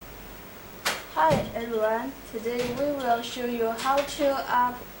Hi everyone, today we will show you how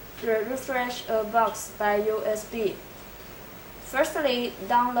to refresh a box by USB. Firstly,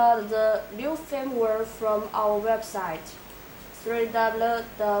 download the new firmware from our website,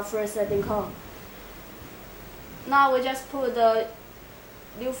 www.freesat.com. Now we just put the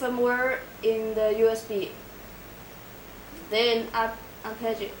new firmware in the USB, then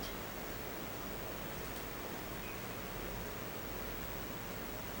unpackage it.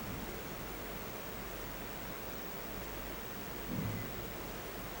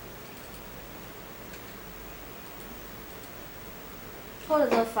 Put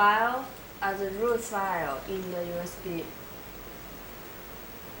the file as a root file in the USB.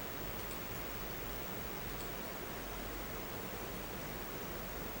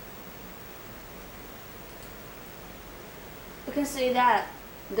 You can see that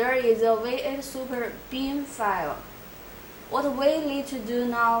there is a V8 Super bin file. What we need to do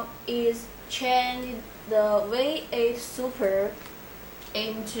now is change the V8 Super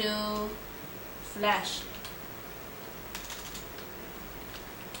into Flash.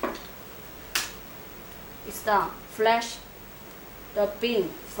 It's done. Flash the bin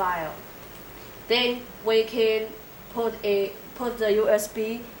file. Then we can put the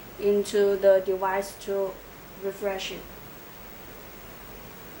USB into the device to refresh it.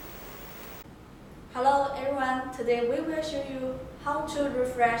 Hello everyone, today we will show you how to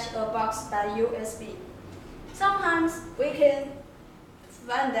refresh a box by USB. Sometimes we can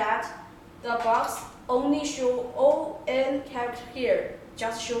find that the box only show ON character here,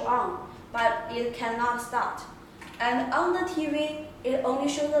 just show on, but it cannot start. And on the TV, it only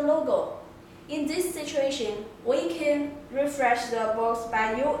shows the logo. In this situation, we can refresh the box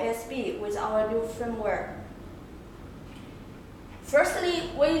by USB with our new firmware. Firstly,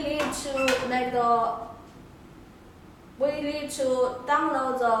 we need to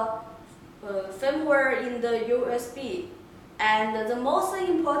download the firmware in the USB, and the most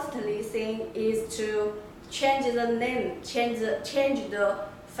importantly thing is to change the name, change the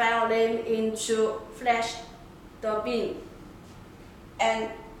file name into Flash the bin,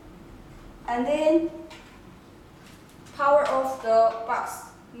 and then power off the box.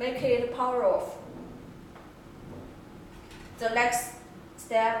 Make it power off. The next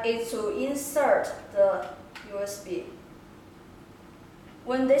step is to insert the USB.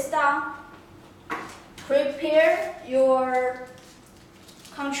 When this done, prepare your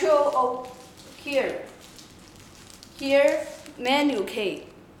control here. Here, menu key.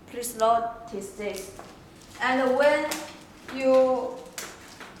 Please notice this. And when you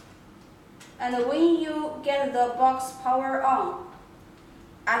get the box power on,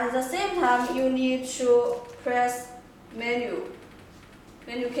 at the same time you need to press menu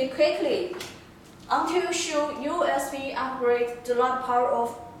key quickly until you show USB upgrade. Do not power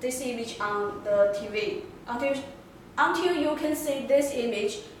off this image on the TV. Until you can see this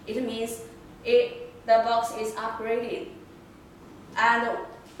image, it means the box is upgraded. And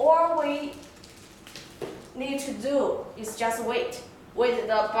all we need to do is just wait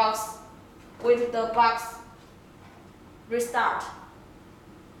the box restart.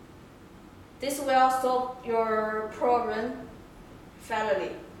 This will solve your problem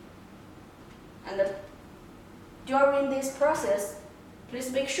finally. And during this process,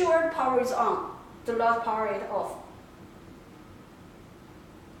 please make sure power is on. Do not power it off.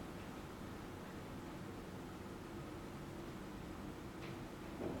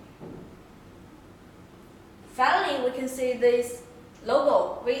 Finally, we can see this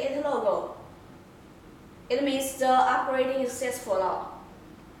logo, V8 logo. It means the upgrading is successful now.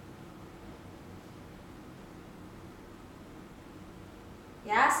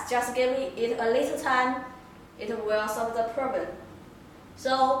 Yes, just give it a little time, it will solve the problem.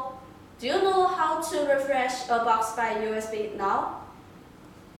 So, do you know how to refresh a box by USB now?